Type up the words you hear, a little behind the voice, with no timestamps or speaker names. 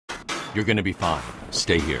You're gonna be fine.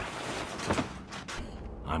 Stay here.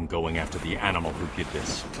 I'm going after the animal who did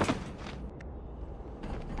this.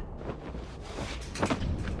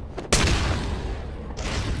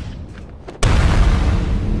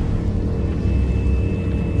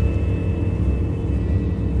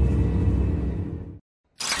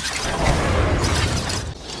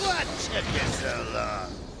 What took you so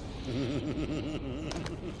long?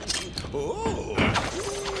 Oh!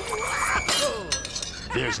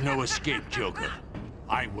 There's no escape, Joker.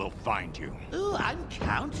 I will find you. Ooh, I'm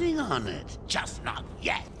counting on it. Just not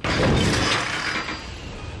yet.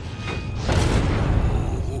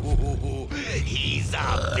 Ooh, he's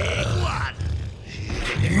a big one.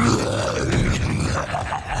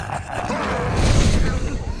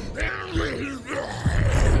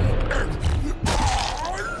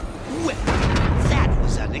 Well, that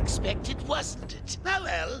was unexpected, wasn't it?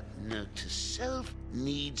 Well, note to self,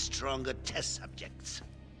 need stronger test subjects.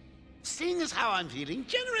 Seeing as how I'm feeling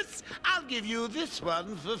generous, I'll give you this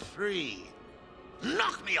one for free.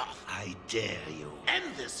 Knock me off, I dare you.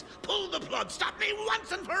 End this. Pull the plug. Stop me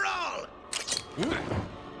once and for all.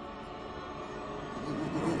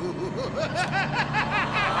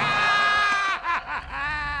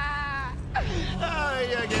 Oh,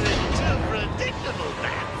 you're getting too predictable,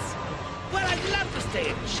 Bats. Well, I'd love to stay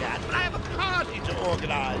and chat, but I have a party to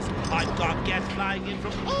organize. I've got guests flying in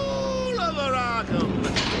from all over Arkham.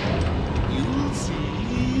 You'll see.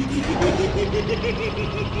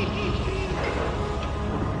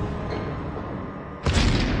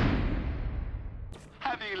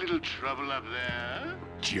 Having a little trouble up there?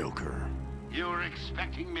 Joker. You were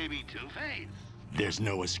expecting maybe Two-Face? There's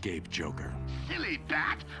no escape, Joker. Silly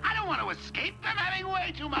bat! I don't want to escape. I'm having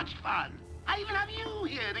way too much fun. I even have you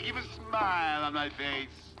here to give a smile on my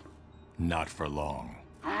face. Not for long.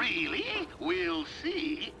 Really? We'll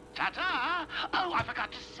see. Ta-ta! Oh, I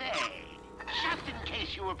forgot to say. Just in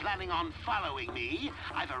case you were planning on following me,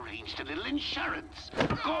 I've arranged a little insurance.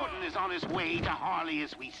 Gordon is on his way to Harley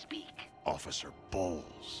as we speak. Officer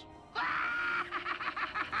Bowles.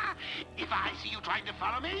 If I see you trying to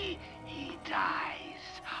follow me, he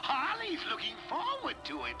dies. Harley's looking forward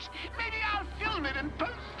to it. Maybe I'll film it and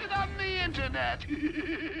post it on the internet.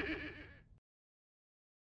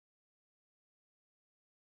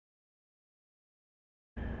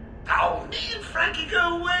 Oh, me and Frankie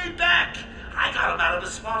go way back. I got him out of a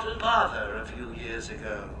spot in bother a few years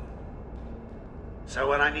ago. So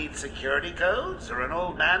when I need security codes or an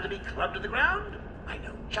old man to be clubbed to the ground, I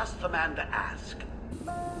know just the man to ask.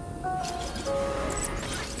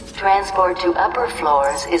 Transport to upper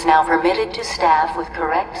floors is now permitted to staff with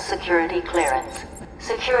correct security clearance.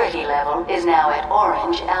 Security level is now at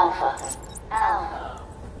Orange Alpha.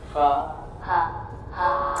 Alpha. Ha.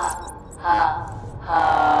 Ha. Ha.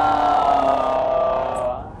 Ha.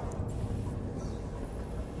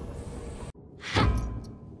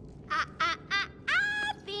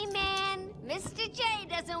 B-Man! Mr. J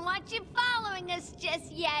doesn't want you following us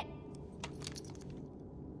just yet.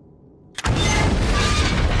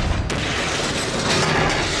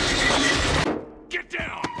 Get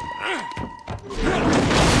down!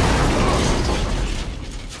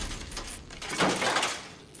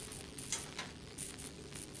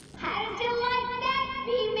 How did you like that,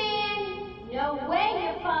 B-Man? No way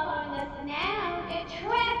you're following us now. You're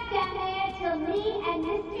trapped down there till me and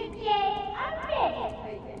Mr. J are ready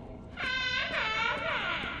for you.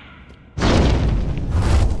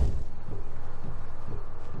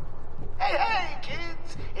 Hey, hey, kids!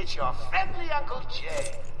 It's your friendly Uncle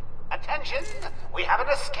Jay. Attention! We have an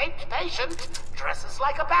escaped patient. Dresses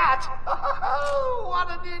like a bat. Oh, what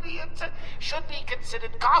an idiot! Should be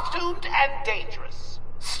considered costumed and dangerous.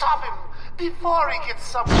 Stop him before he gets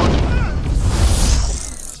someone hurt.